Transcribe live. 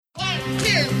2,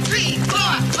 3, 4,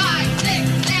 5, 6,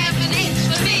 7, 8,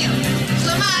 Schlemiel,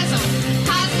 Schlemazel,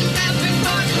 Hazen, Pepper,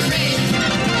 Corn,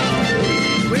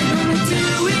 We're gonna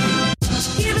do it.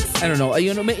 I don't know.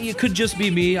 It could just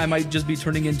be me. I might just be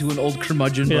turning into an old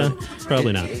curmudgeon. Yeah, but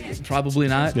probably not. Probably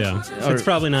not. Yeah, Or- it's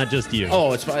probably not just you.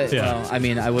 Oh, it's probably. Yeah. Well, I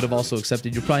mean, I would have also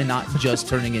accepted. You're probably not just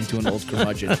turning into an old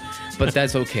curmudgeon, but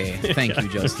that's okay. Thank you,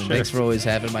 Justin. Sure. Thanks for always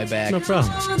having my back. No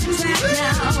problem. We're gonna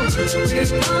make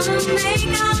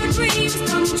our dreams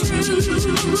come true.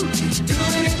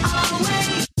 Doing it our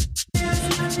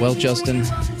way. Well, Justin,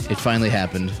 it finally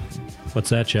happened. What's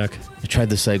that, Chuck? I tried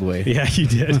the segue. Yeah, you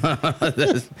did.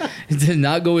 It did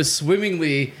not go as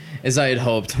swimmingly as I had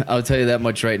hoped. I'll tell you that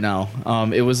much right now.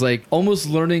 It was like almost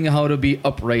learning how to be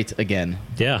upright again.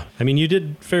 Yeah, I mean, you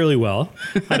did fairly well.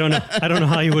 I don't know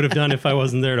how you would have done if I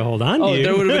wasn't there to hold on to Oh, you.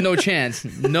 there would have been no chance.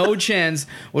 No chance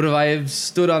would have I have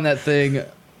stood on that thing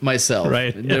myself.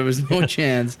 Right. There was no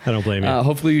chance. I don't blame you.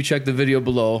 Hopefully you check the video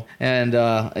below and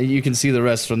you can see the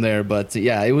rest from there. But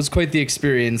yeah, it was quite the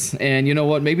experience. And you know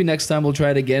what? Maybe next time we'll try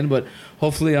it again, but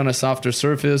hopefully on a softer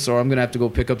surface, or I'm going to have to go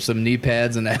pick up some knee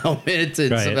pads and a helmet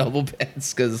and Right. some elbow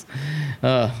pads because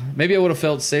maybe I would have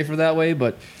felt safer that way,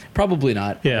 but probably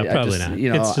not. Yeah, I probably just, not. You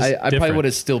know, It's just I probably different. would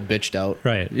have still bitched out.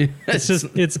 Right.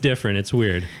 It's different. It's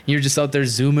weird. You're just out there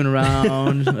zooming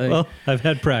around. like, Well, I've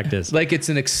had practice. like it's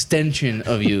an extension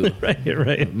of you.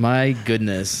 Right. My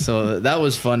goodness. So that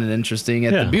was fun and interesting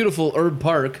at Yeah. the beautiful Herb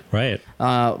Park. Right.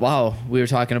 Wow. We were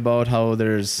talking about how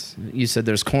you said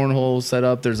there's cornhole set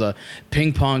up. There's a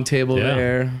ping pong table Yeah.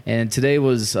 there. And today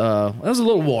was, it was a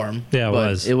little warm. Yeah, it but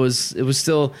was. It was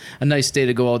still a nice day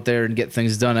to go out there and get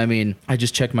things done. I mean, I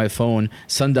just checked my phone.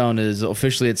 Sundown is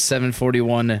officially at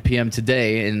 7:41 p.m.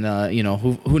 today. And,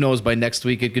 who knows, by next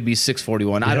week it could be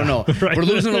 6:41. I don't know. Right. We're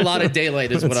losing a lot of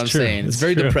daylight is what I'm That's true. saying. It's That's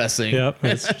very true. depressing.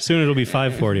 Yep. Soon it'll be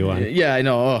 5:41. Yeah, I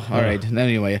know. Oh, all right.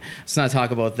 Anyway, let's not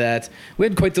talk about that. We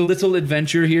had quite the little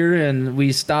adventure here, and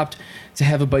we stopped to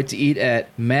have a bite to eat at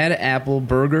Mad Apple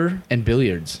Burger and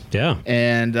Billiards. Yeah.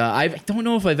 And I don't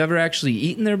know if I've ever actually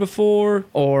eaten there before,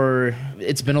 or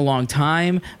it's been a long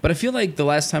time, but I feel like the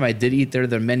last time I did eat there,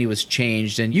 their menu was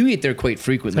changed, and you eat there quite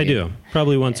frequently. I do.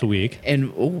 Probably once a week.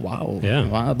 And oh wow, Yeah.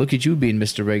 wow! Look at you being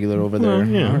Mr. Regular over there. Well,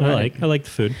 yeah, All right. I like the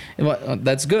food. Well,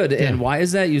 that's good. And why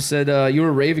is that? You said you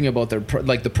were raving about their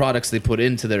the products they put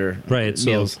into their Right.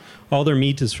 meals. So all their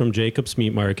meat is from Jacob's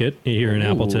Meat Market here in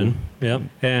Ooh. Appleton. Yep.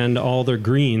 And all their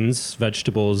greens,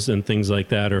 vegetables, and things like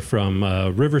that are from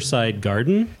Riverside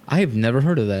Garden. I have never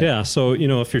heard of that. Yeah. So,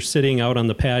 if you're sitting out on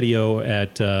the patio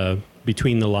at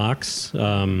Between the Locks,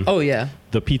 Oh yeah.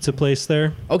 the pizza place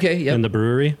there Okay. Yeah. and the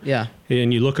brewery, Yeah.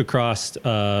 and you look across,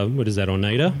 what is that,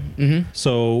 Oneida? Mm-hmm.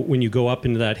 So when you go up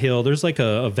into that hill, there's like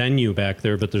a venue back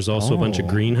there, but there's also a bunch of Oh.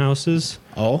 greenhouses.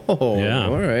 Oh. Yeah.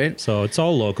 All right. So it's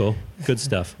all local. Good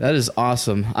stuff. That is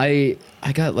awesome. I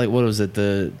got like what was it,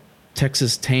 the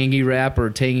Texas tangy wrap or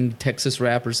Texas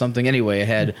wrap or something. Anyway, I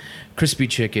had crispy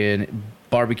chicken,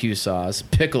 barbecue sauce,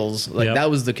 pickles. Like Yep. that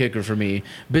was the kicker for me.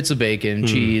 Bits of bacon,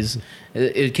 cheese.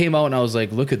 It came out and I was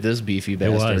like, look at this beefy It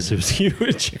bastard. was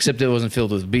huge. Except it wasn't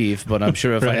filled with beef, but I'm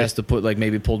sure if I Right. asked to put like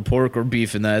maybe pulled pork or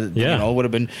beef in that, Yeah. it would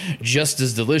have been just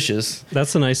as delicious.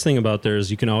 That's the nice thing about there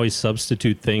is you can always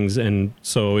substitute things. And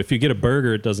so if you get a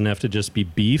burger, it doesn't have to just be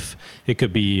beef. It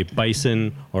could be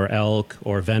bison or elk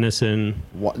or venison.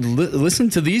 Listen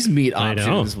to these meat I know,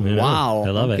 options. I know. Wow. I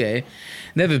love it. Okay.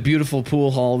 They have a beautiful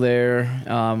pool hall there.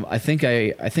 I think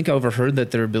I overheard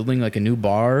that they're building like a new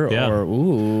bar. Yeah. Or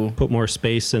ooh, Put more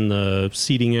space in the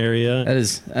seating area.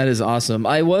 that is awesome.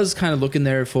 I was kind of looking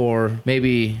there for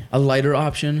maybe a lighter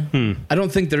option. I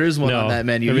don't think there is one No, on that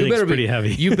menu. everything's You better pretty be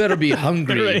heavy. You better be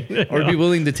hungry Right, or be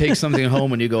willing to take something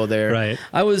home when you go there. Right.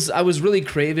 I was really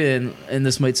craving, and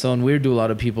this might sound weird to a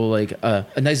lot of people, like a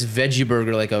nice veggie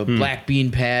burger, like a black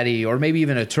bean patty, or maybe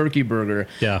even a turkey burger.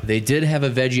 Yeah. They did have a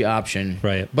veggie option.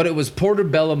 Right. But it was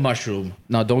portobello mushroom.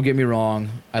 Now, don't get me wrong.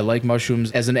 I like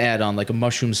mushrooms as an add-on, like a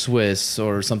mushroom Swiss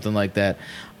or something like that.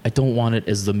 I don't want it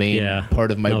as the main Yeah. part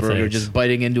of my No burger, thanks. just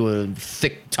biting into a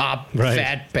thick top, Right.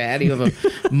 fat patty of a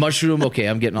mushroom. Okay,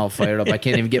 I'm getting all fired up. I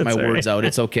can't even get my That's all words right. out.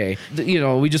 It's okay.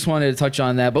 We just wanted to touch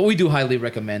on that, but we do highly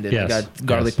recommend it. Yes. I got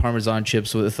garlic Yes. Parmesan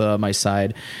chips with my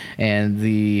side and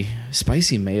the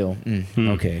spicy mayo.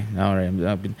 Okay, all right. I'm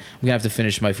going to have to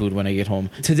finish my food when I get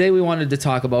home. Today we wanted to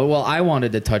talk about, I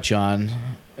wanted to touch on,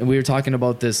 and we were talking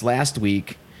about this last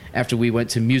week, after we went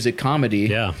to music comedy.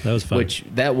 Yeah, that was fun. Which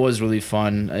that was really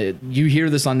fun. You hear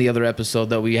this on the other episode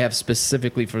that we have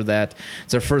specifically for that.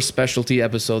 It's our first specialty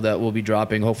episode that we'll be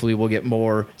dropping. Hopefully we'll get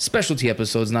more specialty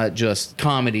episodes, not just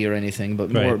comedy or anything,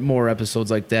 but Right. more episodes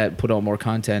like that, put out more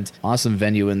content. Awesome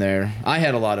venue in there. I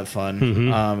had a lot of fun.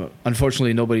 Mm-hmm.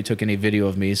 Unfortunately, nobody took any video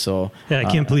of me, so Yeah, I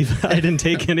can't believe I didn't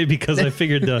take any because I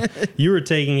figured you were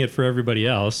taking it for everybody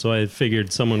else, so I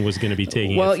figured someone was going to be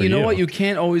taking it well, for you know what? You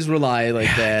can't always rely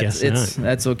like that. guess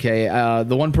That's okay.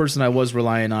 The one person I was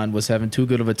relying on was having too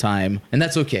good of a time, and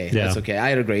that's okay. Yeah. That's okay. I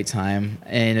had a great time,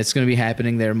 and it's going to be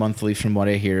happening there monthly, from what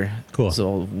I hear. Cool.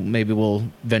 So maybe we'll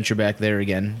venture back there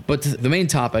again. But the main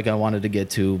topic I wanted to get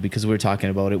to, because we were talking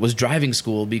about it, was driving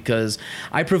school. Because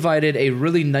I provided a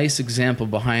really nice example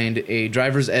behind a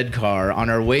driver's ed car on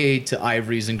our way to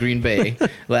Ivory's in Green Bay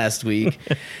last week.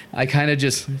 I kind of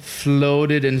just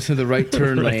floated into the right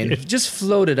turn lane. Just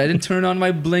floated. I didn't turn on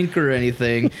my blinker or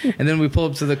anything. And then we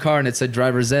pulled up to the car and it said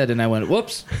driver's ed, and I went,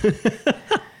 whoops.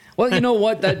 Well, you know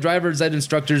what? That driver's ed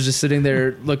instructor is just sitting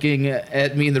there looking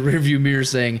at me in the rearview mirror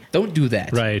saying, don't do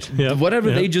that. Right. Yep. Whatever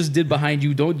Yep. they just did behind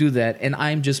you, don't do that. And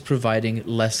I'm just providing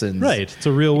lessons. Right. It's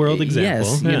a real world example.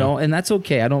 Yes, Yeah. you know, and that's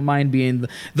okay. I don't mind being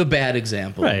the bad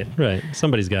example. Right.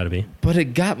 Somebody's got to be. But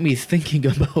it got me thinking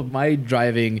about my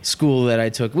driving school that I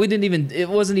took. It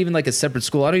wasn't even like a separate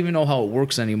school. I don't even know how it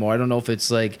works anymore. I don't know if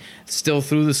it's like still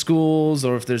through the schools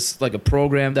or if there's like a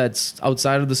program that's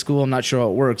outside of the school. I'm not sure how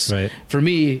it works. Right. For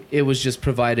me, it was just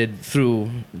provided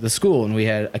through the school, and we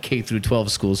had a K through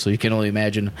 12 school, so you can only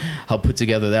imagine how put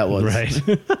together that was.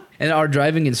 Right. And our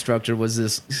driving instructor was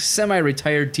this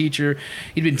semi-retired teacher.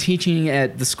 He'd been teaching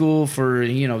at the school for,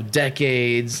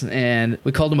 decades, and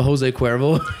we called him Jose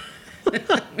Cuervo.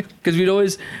 Because we'd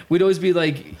always be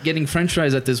like getting French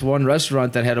fries at this one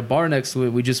restaurant that had a bar next to it.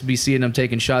 We'd just be seeing him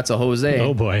taking shots of Jose.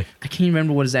 Oh boy. I can't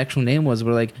remember what his actual name was.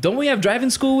 We're like, don't we have driving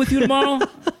school with you tomorrow?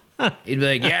 He'd be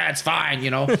like, yeah, it's fine,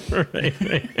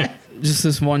 Right. Just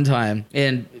this one time.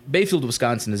 And Bayfield,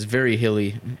 Wisconsin is very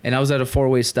hilly. And I was at a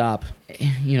four-way stop.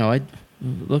 I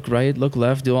look right, look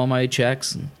left, do all my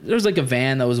checks. There was like a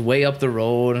van that was way up the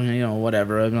road, and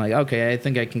whatever. I'm like, okay, I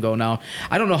think I can go now.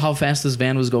 I don't know how fast this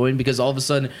van was going, because all of a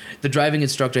sudden the driving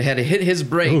instructor had to hit his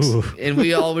brakes. Ooh. And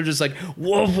we all were just like,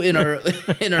 whoa, in our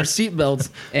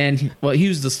seatbelts. And well, he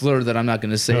used the slur that I'm not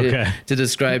going to say Okay. to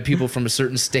describe people from a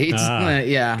certain state.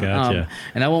 Yeah. Gotcha.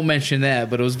 And I won't mention that,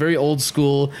 but it was a very old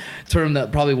school term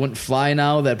that probably wouldn't fly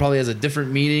now, that probably has a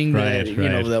different meaning Right,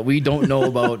 that, that we don't know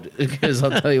about. Because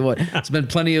I'll tell you what, it's been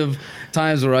plenty of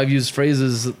times where I've used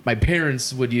phrases my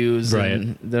parents would use, Right.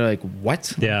 and they're like,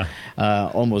 what? Yeah.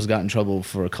 Almost got in trouble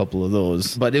for a couple of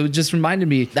those. But it just reminded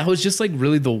me, that was just like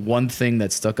really the one thing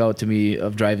that stuck out to me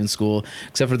of driving school,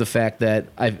 except for the fact that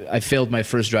I failed my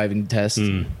first driving test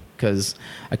because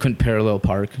I couldn't parallel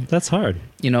park, That's hard.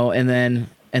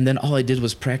 and then all I did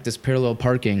was practice parallel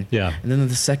parking. Yeah. And then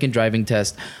the second driving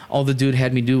test, all the dude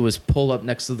had me do was pull up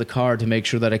next to the car to make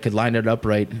sure that I could line it up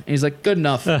right. And he's like, good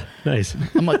enough. Nice.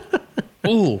 I'm like,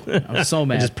 ooh, I was so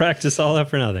mad. Just practice all that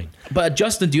for nothing. But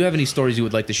Justin, do you have any stories you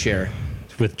would like to share?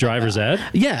 With driver's ed?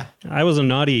 Yeah. I was a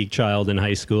naughty child in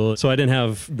high school, so I didn't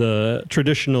have the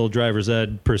traditional driver's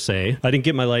ed per se. I didn't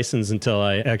get my license until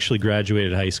I actually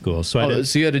graduated high school. So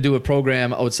So you had to do a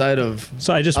program outside of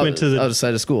I just went to the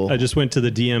outside of school. I just went to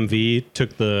the DMV,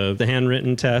 took the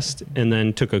handwritten test, and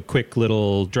then took a quick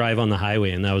little drive on the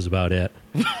highway, and that was about it.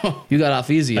 You got off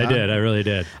easy. I huh? did. I really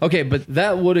did. Okay, but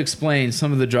that would explain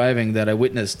some of the driving that I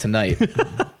witnessed tonight.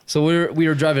 So we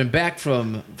were driving back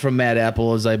from Mad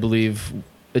Apple, as I believe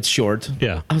it's short.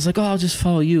 Yeah. I was like, oh, I'll just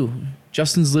follow you.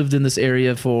 Justin's lived in this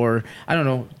area for, I don't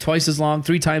know, twice as long,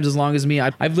 3 times as long as me.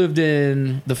 I've lived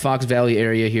in the Fox Valley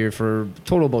area here for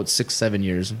total about 6-7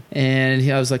 years. And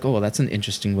I was like, oh, that's an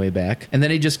interesting way back. And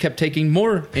then he just kept taking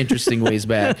more interesting ways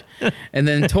back. And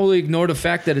then totally ignored the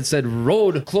fact that it said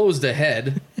road closed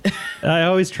ahead. I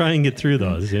always try and get through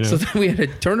those, So then we had to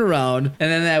turn around.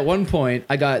 And then at one point,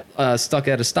 I got stuck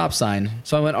at a stop sign.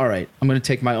 So I went, all right, I'm going to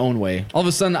take my own way. All of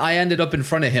a sudden, I ended up in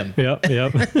front of him. Yep.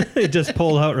 It just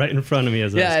pulled out right in front of me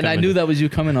as Yeah, and I knew that was you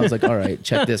coming. I was like, all right,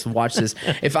 check this, watch this.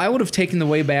 If I would have taken the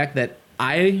way back that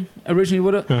I originally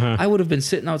would have, I would have been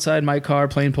sitting outside my car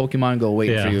playing Pokemon Go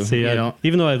waiting for you. See, you know?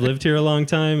 even though I've lived here a long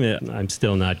time, I'm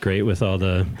still not great with all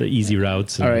the easy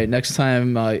routes. All right, next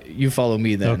time you follow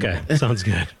me then. Okay, sounds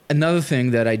good. Another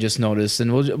thing that I just noticed,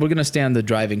 and we're going to stay on the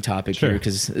driving topic here,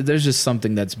 because there's just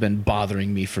something that's been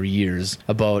bothering me for years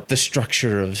about the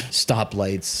structure of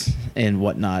stoplights and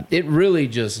whatnot. It really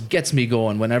just gets me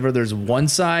going whenever there's one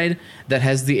side that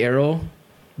has the arrow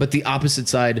but the opposite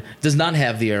side does not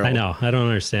have the arrow. I know. I don't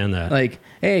understand that. Like,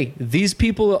 hey, these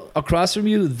people across from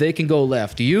you, they can go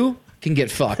left. You can get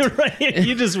fucked. Right?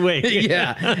 You just wait.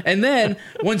 Yeah. And then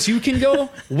once you can go,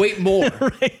 wait more.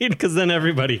 Right? Because then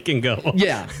everybody can go.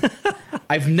 Yeah.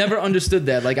 I've never understood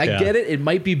that. Like, I Yeah. get it. It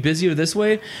might be busier this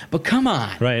way, but come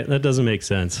on. Right, that doesn't make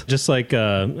sense. Just like,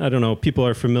 I don't know, people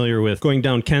are familiar with going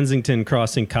down Kensington,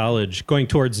 crossing College, going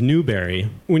towards Newberry.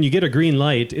 When you get a green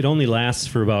light, it only lasts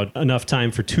for about enough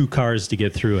time for 2 cars to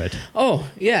get through it. Oh,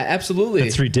 yeah, absolutely.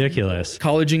 It's ridiculous.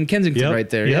 College in Kensington Yep, right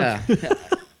there. yep. Yeah.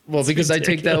 Well, because I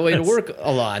take that way to work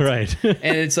a lot. Right.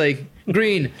 And it's like,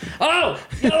 green. Oh,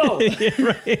 no. Yeah,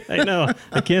 right. I know.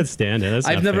 I can't stand it. That's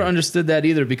I've not never fair. understood that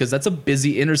either because that's a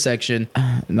busy intersection.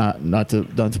 Not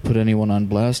to put anyone on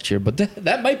blast here, but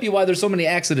that might be why there's so many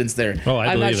accidents there. Oh, I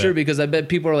I'm not believe sure it. because I bet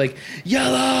people are like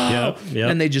yellow, Yep.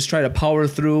 and they just try to power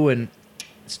through, and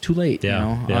it's too late. Yeah,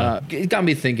 You know, yeah. It got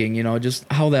me thinking. You know, just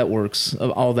how that works,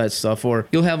 all that stuff. Or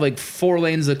you'll have like 4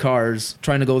 lanes of cars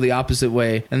trying to go the opposite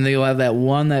way, and then you'll have that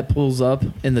one that pulls up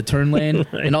in the turn lane,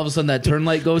 and all of a sudden that turn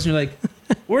light goes, and you're like,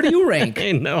 where do you rank?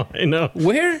 I know.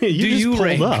 Where do You just you pulled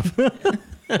rank? up.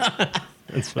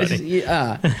 That's funny.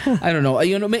 Yeah, I don't know.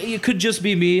 You know, it could just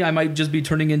be me. I might just be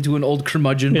turning into an old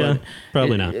curmudgeon. Yeah, but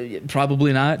probably not.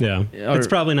 Probably not. Yeah. Or- It's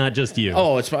probably not just you.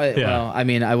 Oh, it's probably. Yeah. Well, I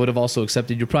mean, I would have also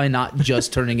accepted you're probably not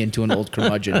just turning into an old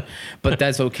curmudgeon, but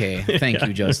that's okay. Thank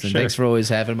you, Justin. sure. Thanks for always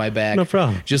having my back. No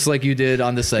problem. Just like you did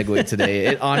on the Segway today.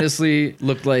 It honestly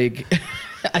looked like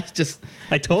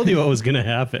I told you what was going to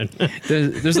happen.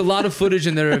 there's a lot of footage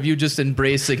in there of you just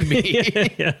embracing me.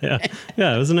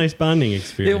 Yeah, it was a nice bonding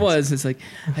experience. It was. It's like,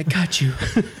 I got you.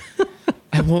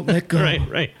 I won't let go.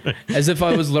 Right. As if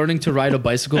I was learning to ride a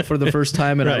bicycle for the first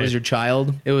time and I Right. was your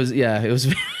child. It was.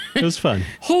 It was fun.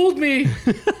 Hold me.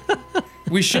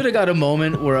 We should have got a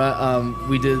moment where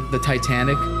we did the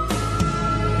Titanic.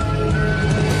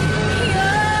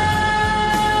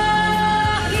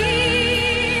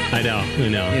 I know. You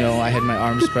know, I had my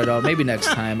arms spread out. Maybe next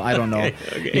time. I don't know.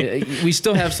 Okay. We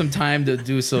still have some time to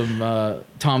do some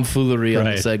tomfoolery on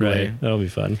the Segway. Right. That'll be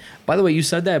fun. By the way, you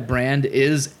said that brand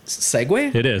is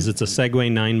Segway? It is. It's a Segway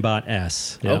 9Bot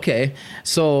S. Yep. Okay,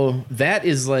 so that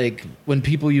is like when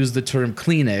people use the term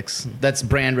Kleenex, that's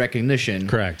brand recognition.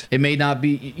 Correct. It may not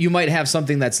be, you might have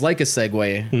something that's like a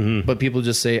Segway, but people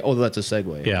just say, oh, that's a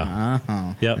Segway. Yeah.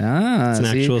 Uh-huh. Yep. Ah, It's an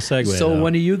see? actual Segway, So though.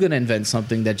 when are you going to invent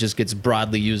something that just gets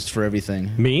broadly used for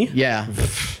everything? Me? Yeah.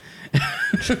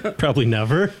 Probably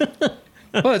never.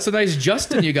 Well, it's a nice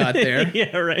Justin you got there.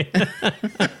 Yeah, right.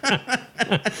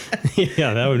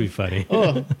 Yeah, that would be funny.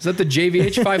 Oh, is that the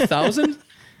JVH 5000?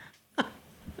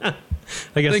 I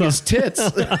guess Thing I'll- is tits.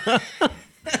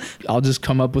 I'll just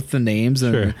come up with the names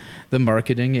and Sure. the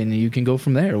marketing, and you can go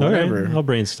from there. all right, Whatever. I'll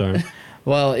brainstorm.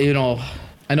 Well, you know,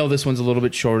 I know this one's a little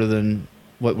bit shorter than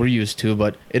what we're used to,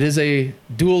 but it is a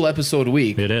dual episode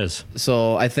week. It is.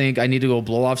 So I think I need to go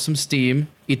blow off some steam,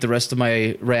 eat the rest of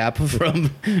my wrap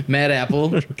from Mad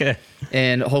Apple, Okay.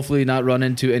 and hopefully not run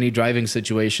into any driving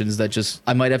situations that just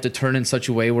I might have to turn in such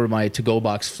a way where my to-go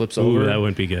box flips Ooh, over. that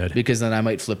wouldn't be good. Because then I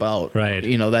might flip out. Right.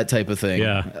 You know, that type of thing.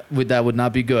 Yeah. That would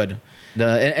not be good.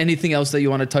 Anything else that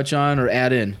you want to touch on or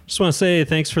add in? Just want to say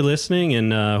thanks for listening,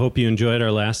 and hope you enjoyed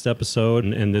our last episode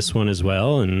and this one as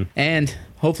well. And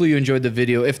hopefully you enjoyed the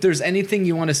video. If there's anything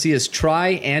you want to see us try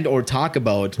and or talk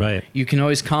about, Right. you can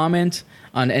always comment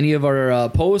on any of our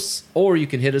posts, or you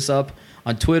can hit us up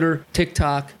on Twitter,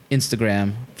 TikTok,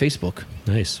 Instagram, Facebook.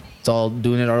 nice. It's all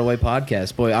Doing It Our Way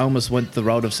podcast. Boy, I almost went the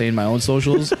route of saying my own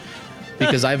socials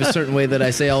because I have a certain way that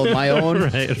I say all of my own.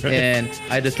 Right. And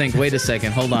I had to think, wait a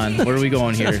second, hold on. Where are we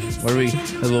going here? A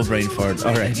little brain fart.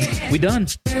 All right. We done.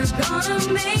 We're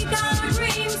gonna make our